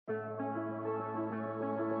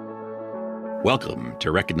Welcome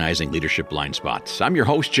to Recognizing Leadership Blind Spots. I'm your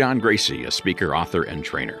host, John Gracie, a speaker, author, and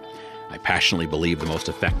trainer. I passionately believe the most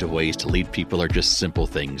effective ways to lead people are just simple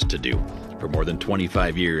things to do. For more than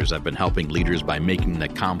 25 years, I've been helping leaders by making the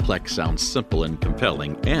complex sound simple and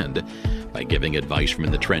compelling, and by giving advice from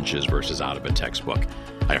in the trenches versus out of a textbook.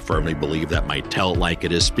 I firmly believe that my tell it like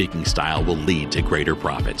it is speaking style will lead to greater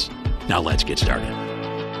profits. Now let's get started.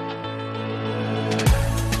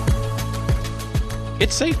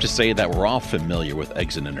 It's safe to say that we're all familiar with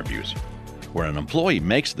exit interviews. When an employee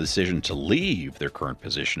makes the decision to leave their current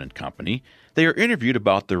position and company, they are interviewed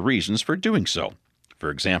about the reasons for doing so. For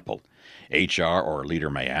example, HR or a leader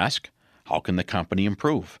may ask, how can the company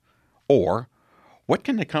improve? Or, what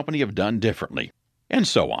can the company have done differently? And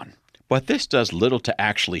so on. But this does little to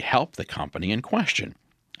actually help the company in question.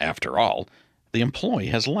 After all, the employee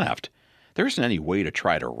has left. There isn't any way to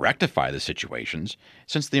try to rectify the situations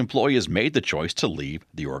since the employee has made the choice to leave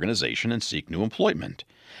the organization and seek new employment.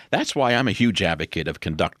 That's why I'm a huge advocate of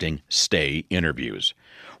conducting stay interviews.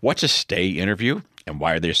 What's a stay interview and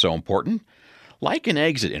why are they so important? Like an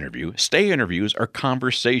exit interview, stay interviews are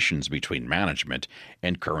conversations between management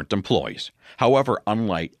and current employees. However,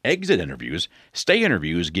 unlike exit interviews, stay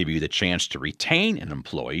interviews give you the chance to retain an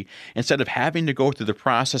employee instead of having to go through the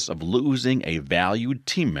process of losing a valued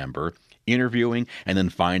team member, interviewing, and then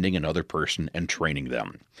finding another person and training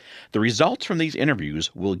them. The results from these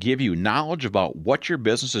interviews will give you knowledge about what your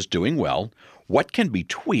business is doing well, what can be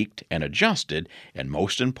tweaked and adjusted, and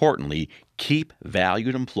most importantly, keep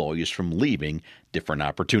valued employees from leaving different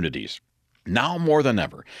opportunities. Now more than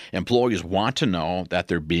ever, employees want to know that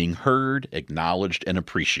they're being heard, acknowledged, and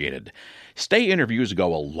appreciated. Stay interviews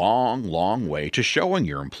go a long way to showing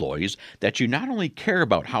your employees that you not only care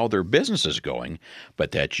about how their business is going,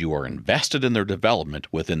 but that you are invested in their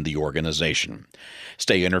development within the organization.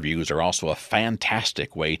 Stay interviews are also a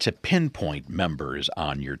fantastic way to pinpoint members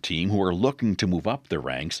on your team who are looking to move up the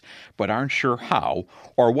ranks but aren't sure how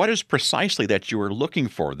or what is precisely that you are looking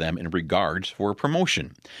for them in regards for a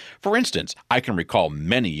promotion. For instance, I can recall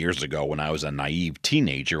many years ago when I was a naive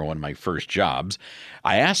teenager on one of my first jobs,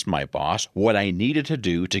 I asked my boss what I needed to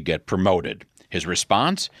do to get promoted. His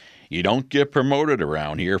response, "You don't get promoted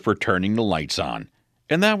around here for turning the lights on."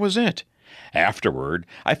 And that was it. Afterward,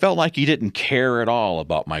 I felt like he didn't care at all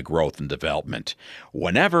about my growth and development.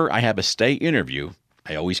 Whenever I have a stay interview,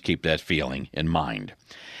 I always keep that feeling in mind.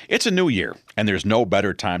 It's a new year, and there's no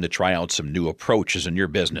better time to try out some new approaches in your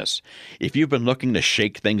business. If you've been looking to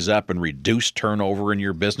shake things up and reduce turnover in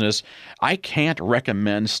your business, I can't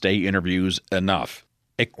recommend stay interviews enough.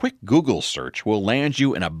 A quick Google search will land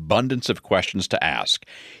you an abundance of questions to ask.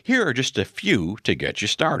 Here are just a few to get you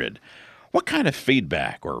started. What kind of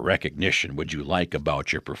feedback or recognition would you like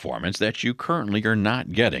about your performance that you currently are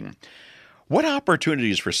not getting? What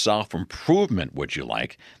opportunities for self-improvement would you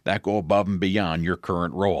like that go above and beyond your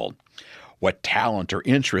current role? What talent or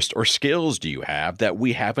interest or skills do you have that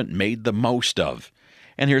we haven't made the most of?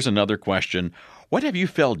 And here's another question. What have you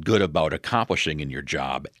felt good about accomplishing in your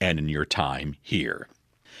job and in your time here?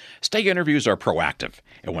 Stay interviews are proactive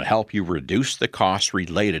and will help you reduce the costs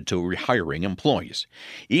related to rehiring employees.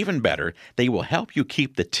 Even better, they will help you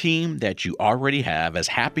keep the team that you already have as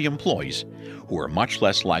happy employees who are much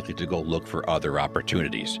less likely to go look for other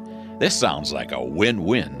opportunities. This sounds like a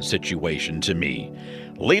win-win situation to me.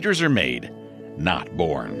 Leaders are made, not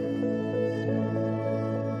born.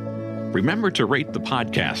 Remember to rate the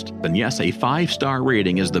podcast, and yes, a 5-star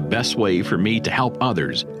rating is the best way for me to help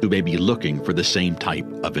others who may be looking for the same type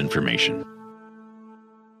of information.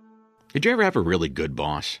 Did you ever have a really good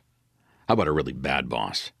boss? How about a really bad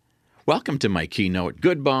boss? Welcome to my keynote,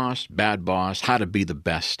 Good Boss, Bad Boss, How to Be the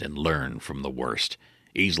Best and Learn from the Worst.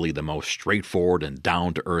 Easily the most straightforward and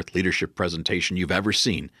down-to-earth leadership presentation you've ever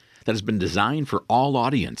seen that has been designed for all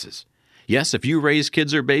audiences. Yes, if you raise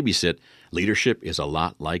kids or babysit, leadership is a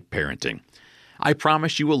lot like parenting. I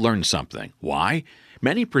promise you will learn something. Why?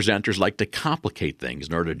 Many presenters like to complicate things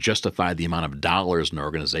in order to justify the amount of dollars an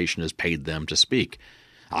organization has paid them to speak.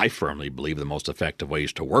 I firmly believe the most effective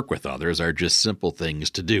ways to work with others are just simple things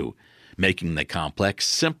to do, making the complex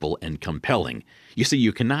simple and compelling. You see,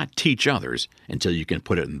 you cannot teach others until you can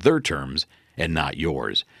put it in their terms and not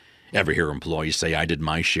yours. Ever hear employees say, "I did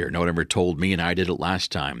my share. No one ever told me and I did it last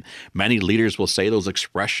time"? Many leaders will say those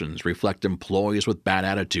expressions reflect employees with bad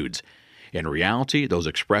attitudes. In reality, those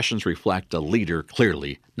expressions reflect a leader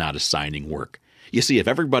clearly not assigning work. You see, if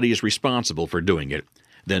everybody is responsible for doing it,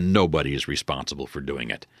 then nobody is responsible for doing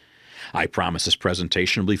it. I promise this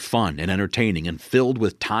presentation will be fun and entertaining and filled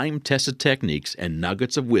with time-tested techniques and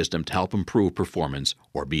nuggets of wisdom to help improve performance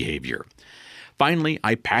or behavior. Finally,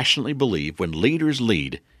 I passionately believe when leaders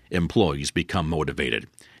lead, employees become motivated.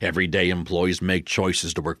 Every day, employees make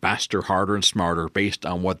choices to work faster, harder, and smarter based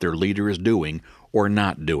on what their leader is doing or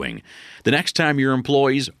not doing. The next time your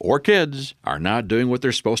employees or kids are not doing what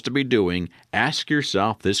they're supposed to be doing, ask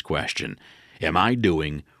yourself this question: am I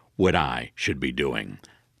doing what I should be doing?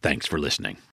 Thanks for listening.